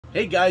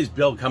Hey guys,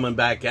 Bill coming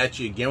back at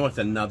you again with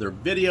another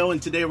video,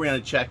 and today we're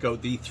going to check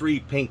out the 3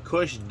 Pink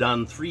Kush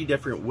done 3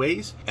 different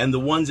ways, and the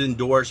ones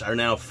indoors are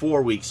now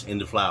 4 weeks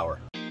into flower.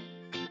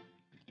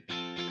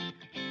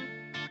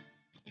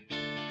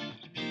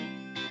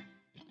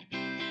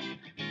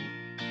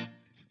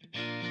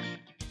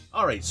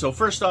 Alright, so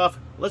first off,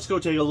 let's go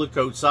take a look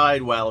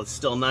outside while it's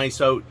still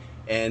nice out,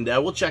 and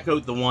we'll check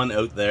out the one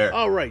out there.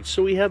 Alright,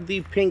 so we have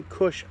the Pink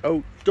Kush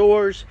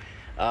outdoors.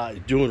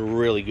 Doing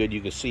really good. You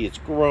can see it's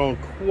grown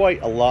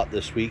quite a lot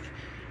this week.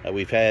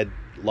 We've had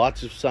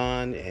lots of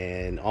sun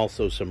and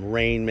also some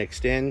rain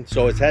mixed in,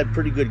 so it's had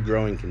pretty good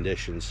growing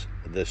conditions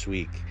this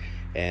week,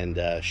 and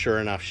sure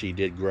enough, she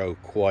did grow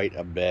quite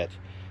a bit.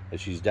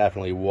 She's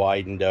definitely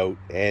widened out,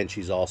 and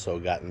she's also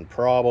gotten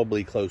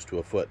probably close to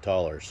a foot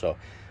taller, so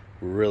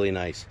really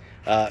nice.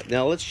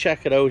 Now let's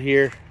check it out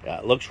here.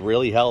 It looks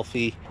really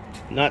healthy.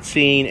 Not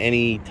seeing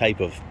any type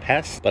of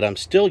pests, but I'm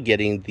still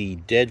getting the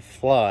dead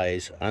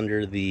flies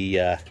under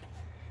the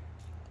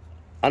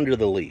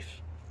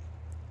leaf.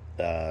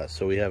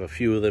 So we have a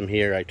few of them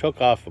here. I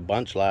took off a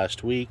bunch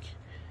last week.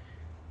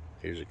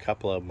 There's a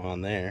couple of them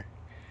on there.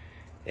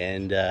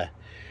 And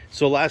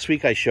so last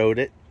week I showed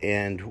it,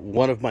 and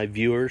one of my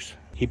viewers,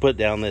 he put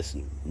down this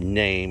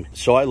name.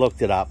 So I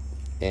looked it up,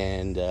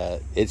 and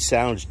it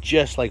sounds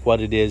just like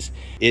what it is.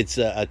 It's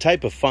a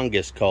type of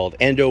fungus called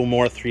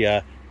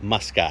Endomorphia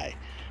muscae.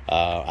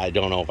 I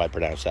don't know if I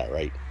pronounced that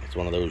right. It's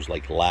one of those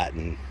like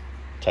Latin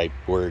type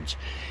words.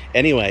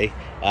 Anyway,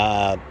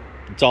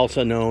 it's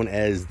also known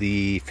as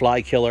the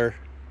fly killer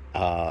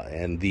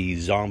and the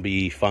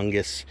zombie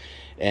fungus,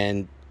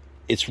 and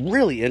it's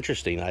really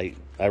interesting.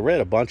 I read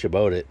a bunch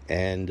about it,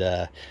 and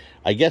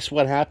I guess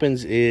what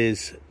happens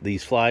is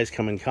these flies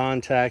come in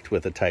contact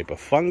with a type of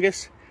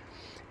fungus,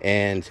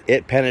 and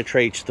it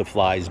penetrates the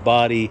fly's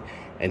body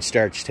and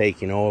starts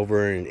taking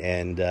over,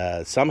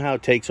 and somehow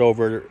takes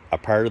over a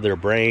part of their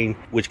brain,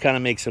 which kind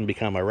of makes them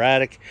become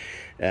erratic.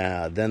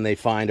 Then they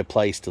find a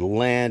place to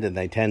land, and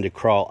they tend to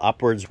crawl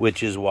upwards,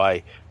 which is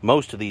why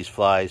most of these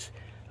flies,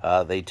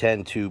 they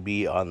tend to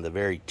be on the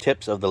very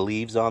tips of the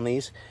leaves on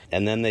these,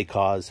 and then they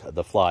cause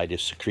the fly to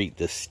secrete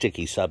this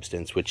sticky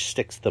substance, which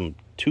sticks them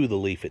to the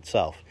leaf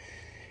itself.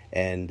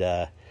 And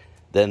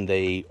then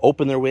they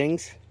open their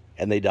wings,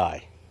 and they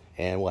die.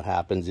 And what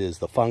happens is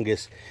the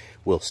fungus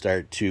will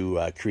start to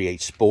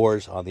create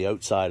spores on the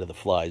outside of the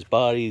fly's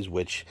bodies,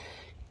 which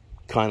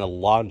kind of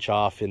launch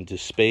off into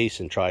space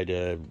and try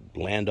to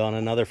land on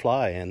another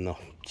fly, and the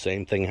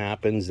same thing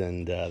happens,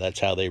 and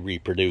that's how they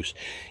reproduce.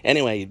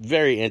 Anyway,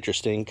 very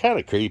interesting, kind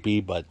of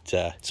creepy, but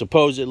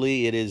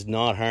supposedly it is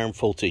not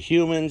harmful to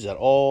humans at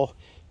all,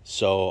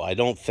 so I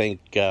don't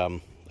think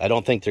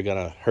they're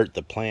gonna hurt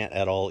the plant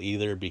at all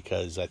either,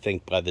 because I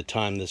think by the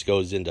time this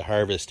goes into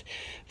harvest,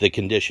 the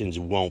conditions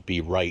won't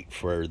be right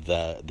for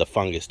the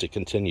fungus to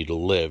continue to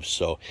live.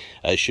 So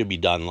it should be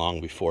done long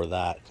before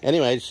that.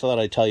 Anyway, I just thought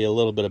I'd tell you a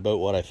little bit about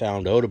what I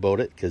found out about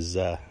it, because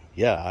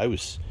yeah, I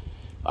was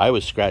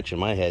scratching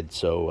my head.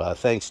 So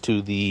thanks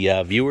to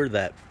the viewer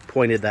that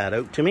pointed that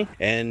out to me.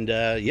 And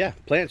yeah,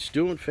 plant's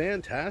doing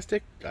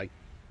fantastic. I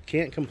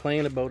can't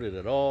complain about it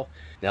at all.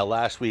 Now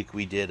last week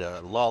we did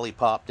a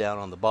lollipop down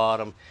on the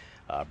bottom,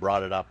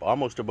 brought it up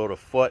almost about a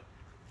foot.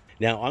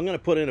 Now I'm going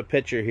to put in a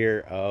picture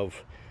here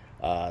of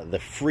the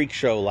freak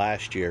show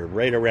last year,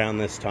 right around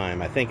this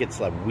time. I think it's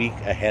a week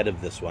ahead of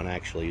this one,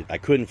 actually. I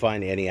couldn't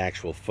find any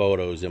actual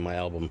photos in my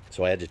album,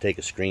 so I had to take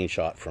a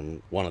screenshot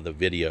from one of the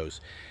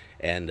videos.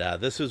 And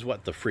this is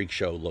what the freak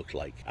show looked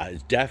like.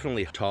 It's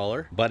definitely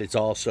taller, but it's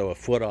also a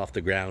foot off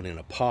the ground in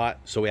a pot,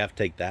 so we have to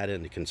take that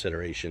into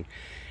consideration.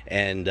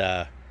 And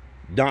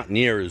not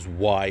near as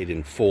wide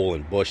and full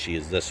and bushy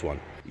as this one.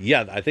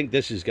 Yeah, I think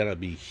this is going to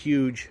be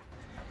huge.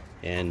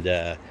 And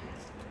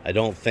I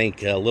don't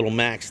think little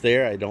Max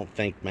there, I don't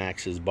think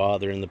Max is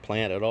bothering the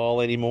plant at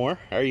all anymore.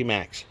 Are you,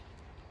 Max?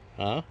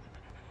 Huh?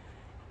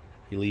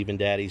 You leaving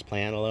Daddy's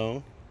plant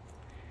alone?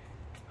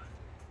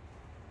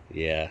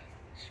 Yeah.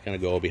 She's going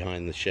to go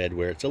behind the shed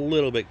where it's a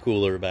little bit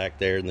cooler back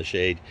there in the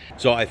shade.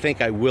 So I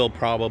think I will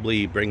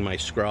probably bring my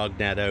scrog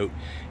net out,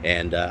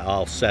 and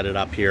I'll set it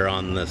up here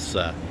on this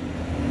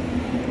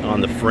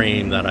on the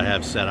frame that I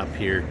have set up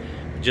here,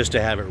 just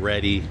to have it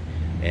ready,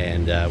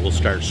 and we'll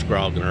start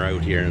scrogging her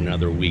out here in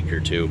another week or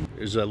two.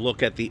 There's a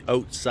look at the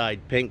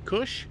outside Pink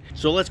Kush.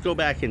 So let's go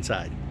back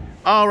inside.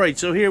 Alright,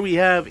 so here we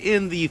have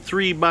in the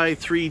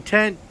 3x3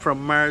 tent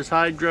from Mars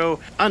Hydro,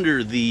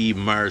 under the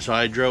Mars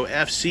Hydro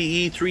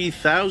FCE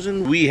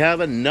 3000, we have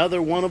another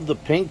one of the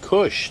Pink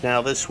Kush.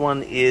 Now this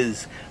one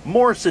is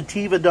more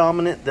sativa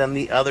dominant than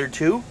the other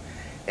two,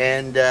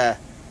 and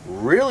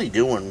really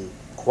doing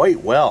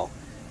quite well.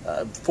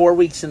 4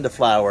 weeks into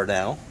flower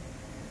now,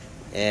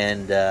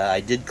 and I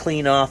did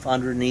clean off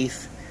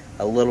underneath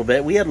a little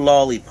bit. We had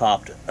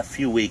lollipopped a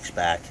few weeks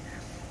back,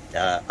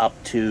 up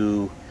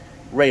to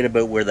right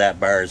about where that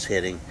bar is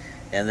hitting,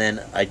 and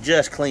then I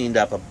just cleaned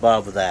up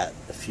above that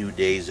a few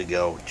days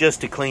ago,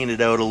 just to clean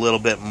it out a little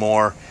bit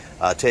more,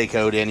 take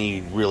out any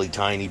really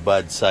tiny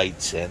bud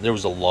sites, and there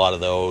was a lot of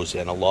those,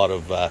 and a lot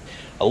of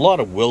a lot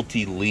of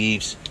wilty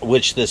leaves,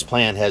 which this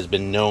plant has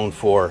been known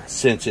for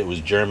since it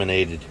was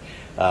germinated.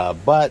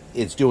 But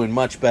it's doing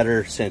much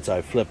better since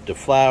I flipped to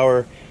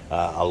flower.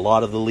 A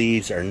lot of the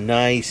leaves are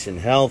nice and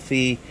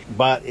healthy,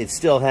 but it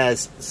still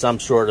has some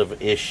sort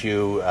of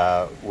issue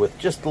with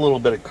just a little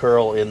bit of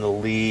curl in the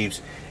leaves,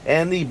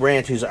 and the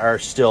branches are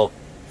still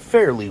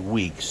fairly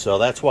weak. So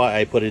that's why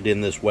I put it in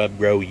this web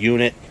grow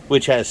unit,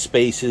 which has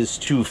spaces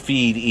to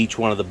feed each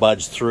one of the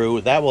buds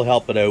through. That will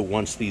help it out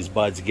once these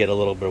buds get a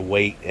little bit of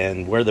weight,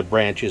 and where the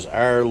branches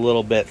are a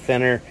little bit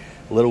thinner,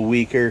 a little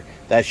weaker,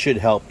 that should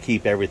help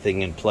keep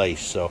everything in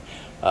place. So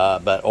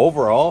but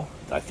overall,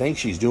 I think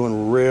she's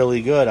doing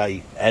really good.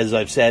 As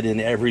I've said in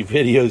every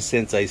video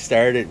since I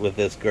started with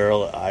this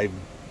girl, I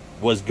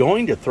was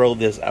going to throw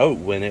this out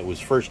when it was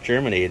first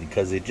germinated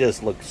because it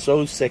just looked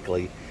so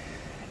sickly.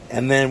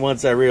 And then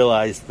once I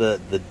realized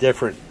the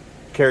different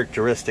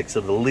characteristics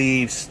of the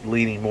leaves,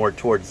 leaning more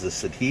towards the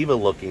sativa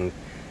looking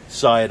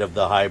side of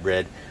the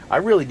hybrid, I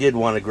really did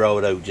want to grow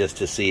it out just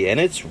to see. And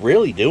it's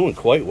really doing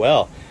quite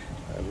well.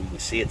 You can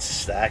see it's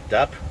stacked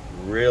up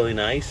really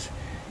nice.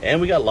 And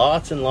we got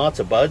lots and lots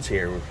of buds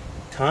here.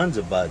 Tons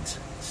of buds.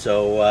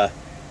 So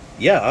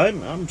yeah,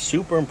 I'm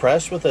super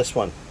impressed with this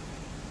one,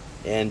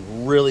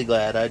 and really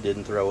glad I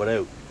didn't throw it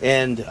out.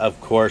 And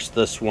of course,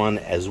 this one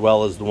as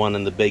well as the one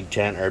in the big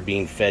tent are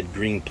being fed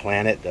Green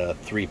Planet, a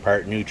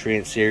 3-part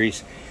nutrient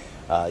series,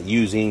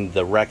 using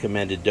the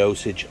recommended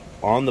dosage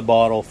on the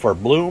bottle for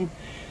bloom.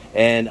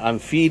 And I'm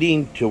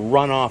feeding to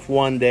run off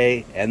one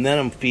day, and then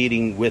I'm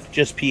feeding with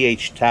just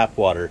pH tap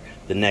water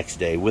the next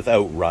day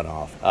without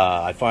runoff.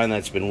 I find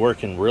that's been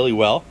working really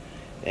well.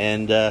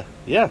 And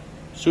yeah,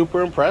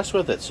 super impressed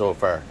with it so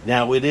far.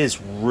 Now, it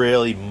is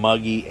really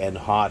muggy and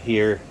hot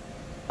here.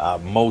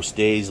 Most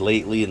days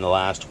lately in the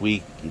last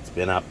week, it's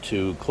been up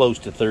to close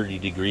to 30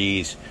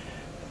 degrees,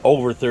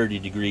 over 30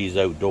 degrees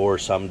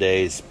outdoors some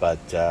days.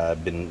 But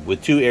I've been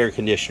with 2 air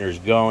conditioners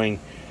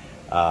going.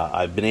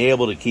 I've been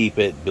able to keep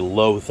it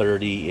below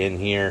 30 in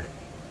here,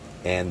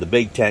 and the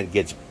big tent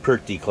gets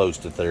pretty close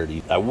to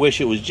 30. I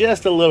wish it was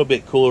just a little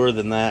bit cooler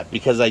than that,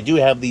 because I do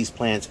have these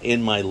plants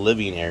in my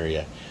living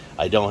area.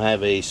 I don't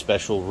have a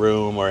special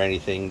room or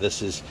anything.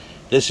 This is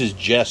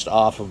just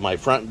off of my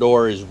front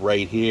door is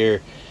right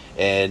here,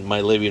 and my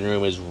living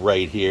room is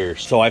right here.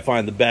 So I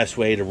find the best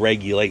way to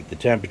regulate the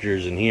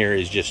temperatures in here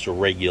is just to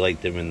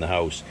regulate them in the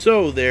house.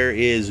 So there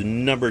is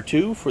number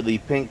 2 for the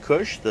Pink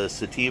Kush, the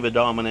sativa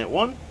dominant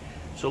one.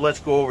 So let's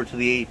go over to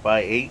the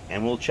 8x8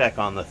 and we'll check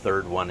on the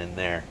third one in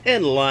there.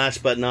 And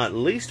last but not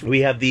least,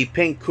 we have the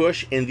Pink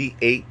Kush in the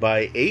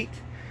 8x8.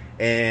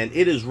 And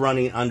it is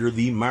running under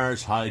the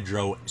Mars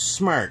Hydro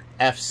Smart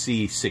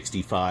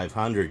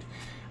FC6500,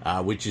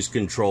 which is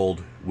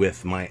controlled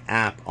with my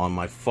app on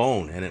my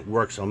phone, and it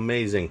works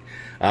amazing.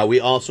 We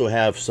also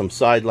have some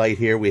side light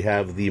here. We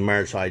have the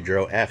Mars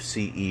Hydro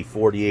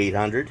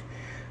FCE4800,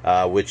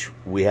 which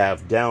we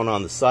have down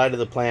on the side of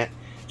the plant,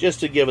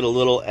 just to give it a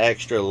little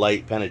extra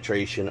light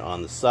penetration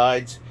on the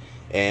sides.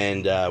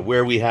 And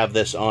where we have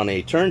this on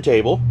a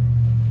turntable,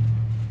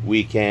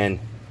 we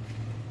can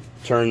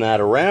turn that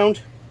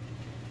around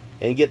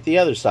and get the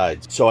other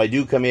side. So I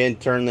do come in,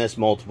 turn this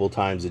multiple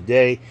times a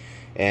day,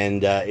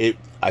 and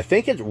I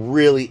think it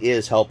really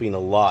is helping a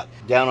lot.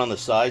 Down on the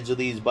sides of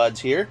these buds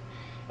here,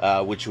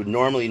 which would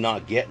normally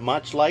not get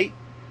much light,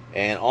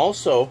 and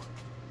also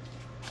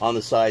on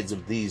the sides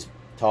of these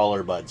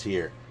taller buds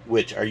here,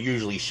 which are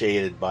usually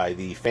shaded by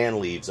the fan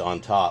leaves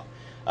on top.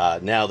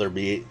 Now they're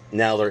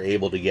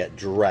able to get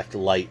direct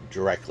light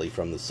directly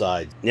from the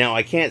side. Now,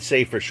 I can't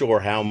say for sure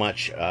how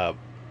much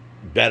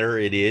better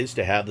it is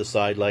to have the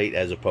side light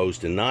as opposed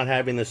to not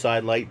having the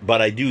side light,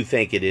 but I do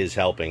think it is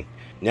helping.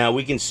 Now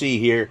we can see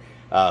here,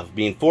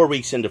 being 4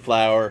 weeks into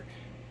flower,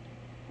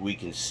 we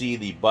can see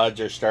the buds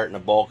are starting to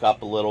bulk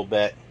up a little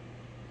bit,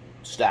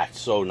 stacked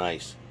so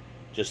nice,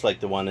 just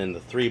like the one in the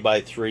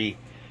 3x3.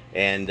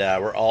 And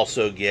we're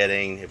also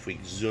getting, if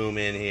we zoom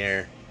in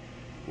here,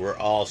 we're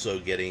also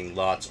getting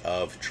lots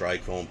of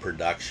trichome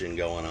production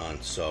going on.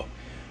 So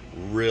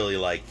really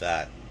like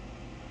that.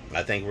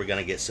 I think we're going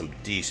to get some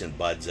decent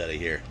buds out of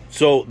here.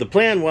 So the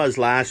plan was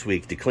last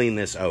week to clean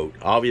this out.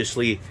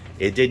 Obviously,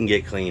 it didn't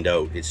get cleaned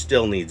out. It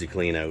still needs a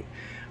clean out.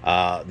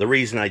 The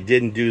reason I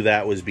didn't do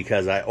that was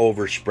because I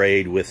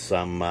oversprayed with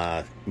some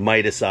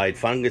miticide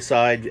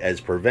fungicide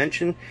as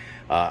prevention.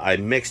 I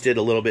mixed it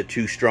a little bit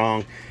too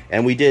strong,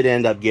 and we did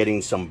end up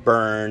getting some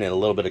burn and a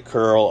little bit of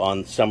curl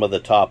on some of the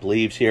top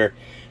leaves here.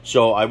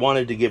 So I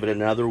wanted to give it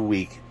another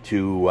week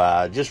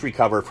to just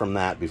recover from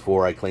that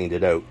before I cleaned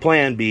it out.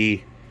 Plan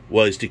B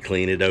was to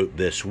clean it out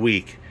this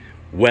week.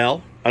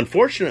 Well,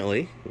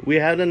 unfortunately, we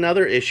had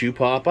another issue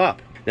pop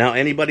up. Now,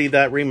 anybody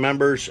that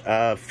remembers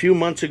a few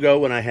months ago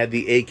when I had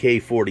the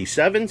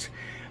AK-47s,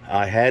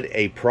 I had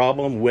a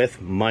problem with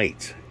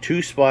mites,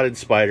 2-spotted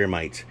spider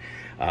mites.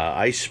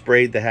 I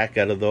sprayed the heck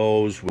out of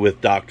those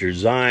with Dr.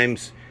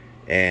 Zymes,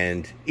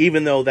 and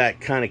even though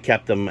that kind of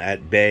kept them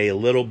at bay a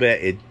little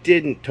bit, it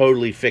didn't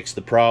totally fix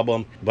the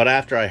problem. But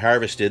after I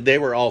harvested, they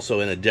were also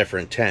in a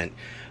different tent.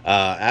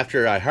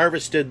 After I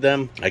harvested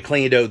them, I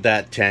cleaned out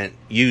that tent,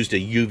 used a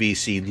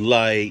UVC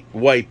light,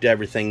 wiped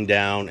everything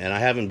down, and I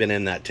haven't been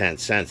in that tent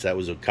since. That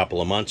was a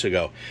couple of months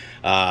ago.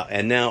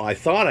 And now I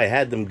thought I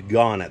had them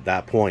gone at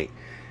that point.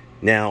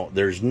 Now,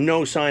 there's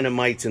no sign of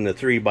mites in the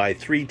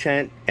 3x3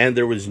 tent, and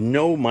there was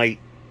no mite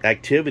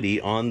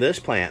activity on this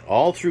plant,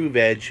 all through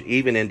veg,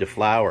 even into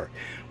flower.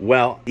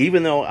 Well,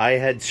 even though I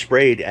had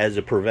sprayed as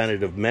a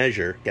preventative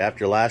measure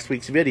after last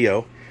week's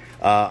video,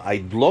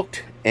 I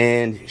looked,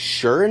 and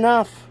sure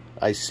enough,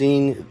 I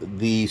seen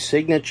the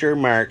signature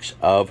marks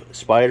of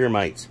spider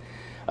mites.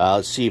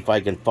 Let's see if I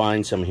can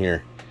find some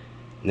here.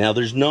 Now,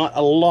 there's not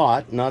a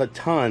lot, not a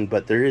ton,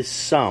 but there is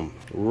some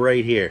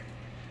right here.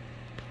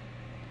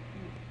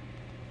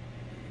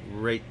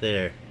 Right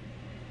there.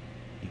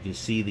 You can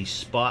see these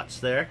spots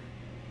there.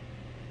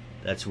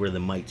 That's where the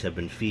mites have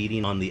been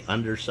feeding on the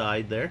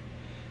underside there.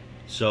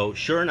 So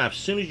sure enough, as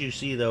soon as you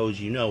see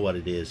those, you know what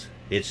it is.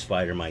 It's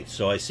spider mites.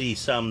 So I see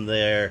some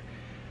there.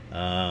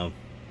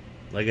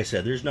 Like I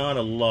said, there's not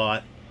a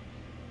lot.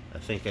 I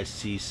think I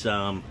see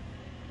some.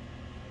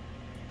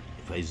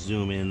 If I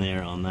zoom in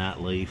there on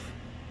that leaf,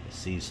 I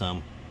see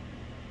some.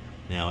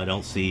 Now I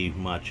don't see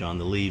much on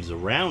the leaves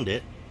around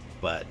it,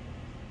 but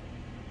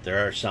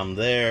there are some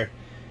there,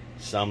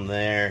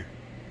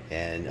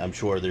 and I'm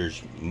sure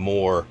there's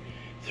more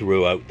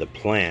throughout the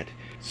plant.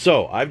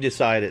 So I've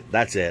decided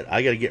that's it.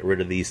 I got to get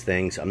rid of these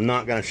things. I'm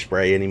not going to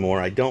spray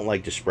anymore. I don't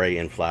like to spray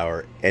in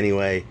flower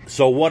anyway.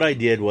 So what I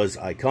did was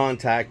I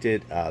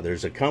contacted,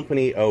 there's a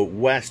company out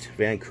west,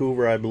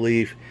 Vancouver, I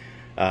believe,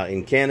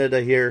 in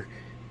Canada here,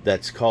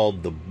 that's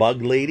called the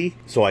Bug Lady.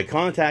 So I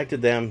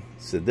contacted them,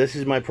 said this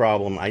is my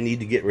problem. I need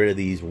to get rid of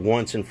these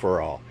once and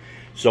for all.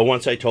 So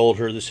once I told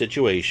her the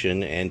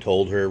situation and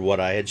told her what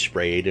I had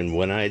sprayed and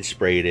when I had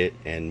sprayed it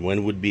and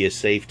when would be a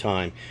safe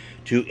time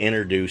to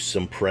introduce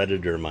some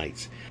predator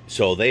mites.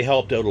 So they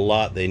helped out a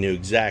lot. They knew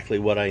exactly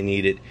what I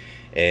needed,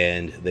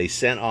 and they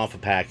sent off a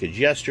package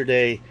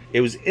yesterday. It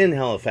was in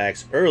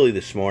Halifax early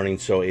this morning,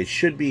 so it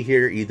should be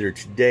here either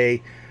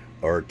today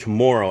or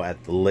tomorrow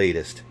at the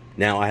latest.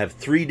 Now I have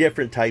 3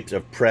 different types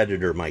of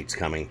predator mites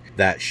coming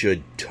that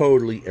should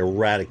totally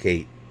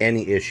eradicate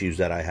any issues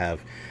that I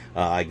have.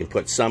 I can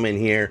put some in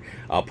here.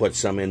 I'll put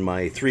some in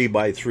my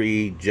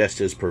 3x3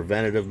 just as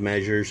preventative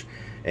measures.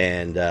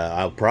 And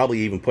I'll probably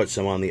even put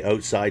some on the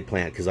outside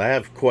plant because I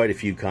have quite a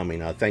few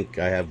coming. I think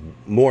I have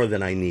more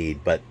than I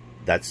need, but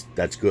that's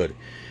good.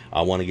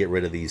 I want to get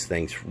rid of these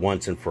things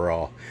once and for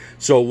all.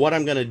 So what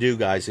I'm going to do,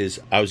 guys, is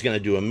I was going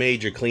to do a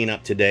major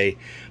cleanup today,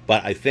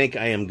 but I think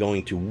I am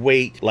going to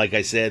wait. Like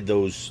I said,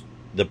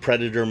 the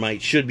predator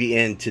mites should be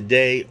in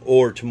today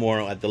or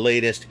tomorrow at the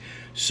latest.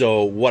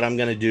 So what I'm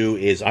going to do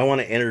is I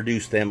want to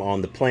introduce them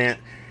on the plant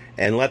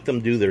and let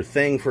them do their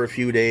thing for a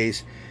few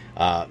days.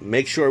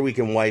 Make sure we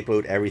can wipe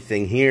out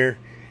everything here,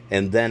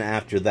 and then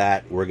after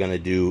that we're going to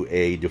do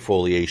a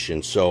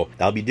defoliation. So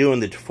I'll be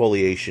doing the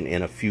defoliation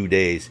in a few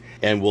days,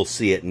 and we'll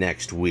see it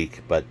next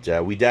week.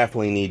 But we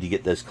definitely need to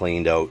get this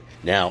cleaned out.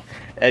 Now,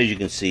 as you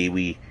can see,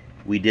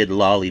 we did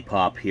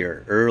lollipop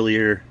here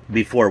earlier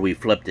before we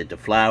flipped it to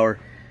flower,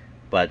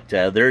 but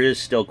there is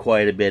still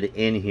quite a bit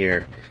in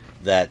here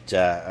that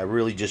I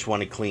really just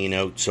want to clean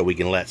out so we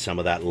can let some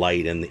of that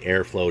light and the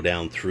airflow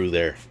down through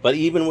there. But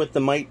even with the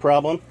mite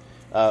problem,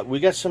 we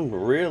got some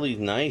really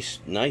nice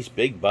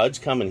big buds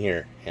coming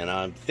here, and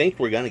I think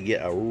we're going to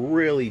get a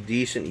really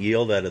decent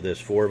yield out of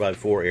this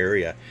 4x4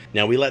 area.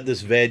 Now, we let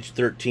this veg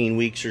 13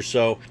 weeks or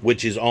so,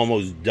 which is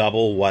almost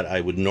double what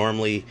I would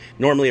normally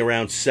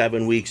around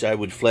 7 weeks I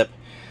would flip.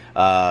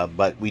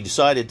 But we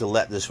decided to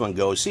let this one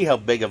go, see how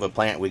big of a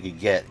plant we could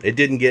get. It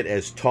didn't get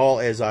as tall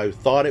as I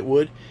thought it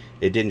would.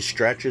 It didn't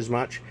stretch as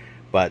much,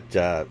 but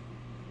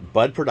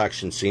bud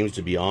production seems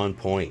to be on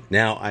point.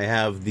 Now I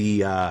have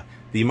the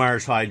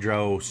Mars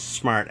Hydro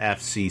Smart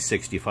FC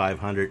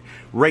 6500.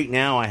 Right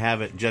now I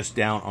have it just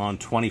down on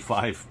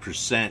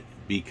 25%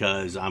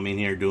 because I'm in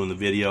here doing the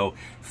video,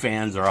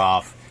 fans are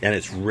off, and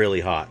it's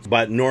really hot.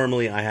 But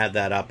normally I have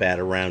that up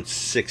at around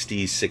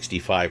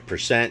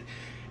 60-65%,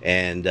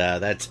 and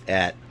that's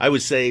at, I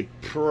would say,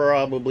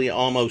 probably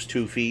almost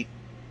 2 feet,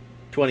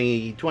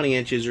 20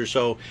 inches or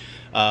so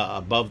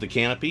above the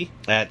canopy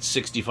at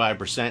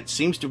 65%.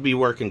 Seems to be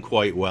working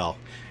quite well.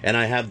 And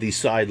I have the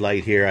side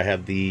light here. I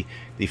have the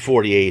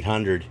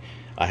 4800.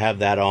 I have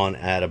that on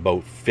at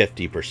about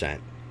 50%,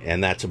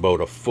 and that's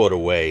about a foot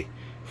away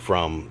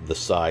from the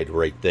side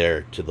right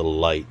there to the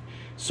light.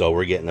 So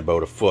we're getting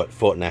about a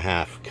foot and a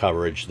half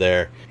coverage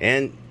there,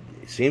 and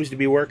it seems to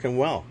be working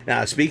well.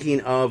 Now,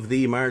 speaking of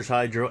the Mars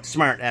Hydro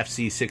Smart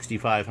FC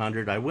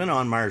 6500, I went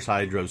on Mars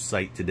Hydro's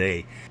site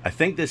today. I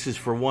think this is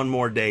for one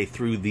more day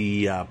through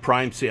the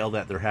Prime sale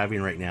that they're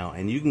having right now,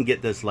 and you can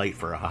get this light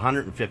for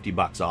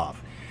 $150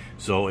 off.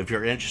 So if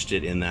you're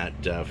interested in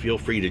that, feel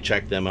free to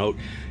check them out.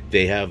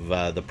 They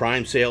have the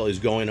Prime sale is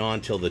going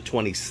on till the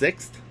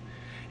 26th.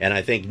 And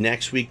I think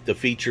next week the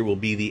feature will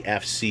be the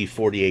FC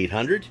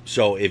 4800.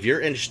 So if you're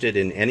interested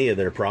in any of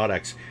their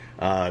products,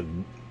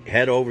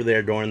 head over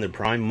there during the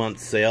Prime month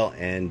sale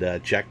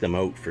and check them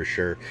out for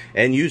sure.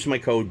 And use my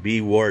code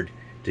BWARD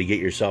to get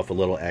yourself a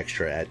little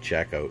extra at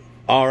checkout.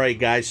 All right,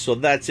 guys, so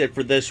that's it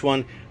for this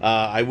one.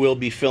 I will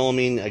be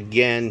filming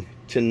again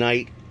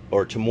tonight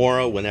or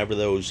tomorrow, whenever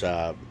those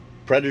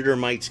predator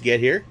mites get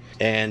here,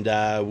 and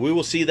we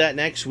will see that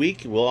next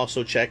week. We'll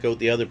also check out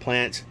the other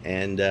plants,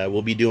 and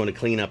we'll be doing a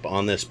cleanup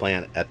on this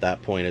plant at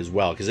that point as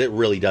well, because it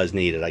really does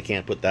need it. I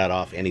can't put that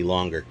off any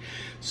longer.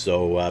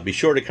 So be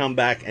sure to come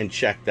back and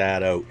check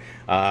that out.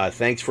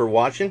 Thanks for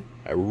watching.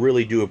 I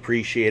really do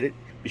appreciate it.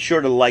 Be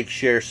sure to like,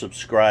 share,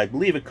 subscribe,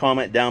 leave a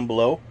comment down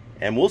below,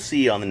 and we'll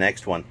see you on the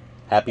next one.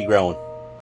 Happy growing.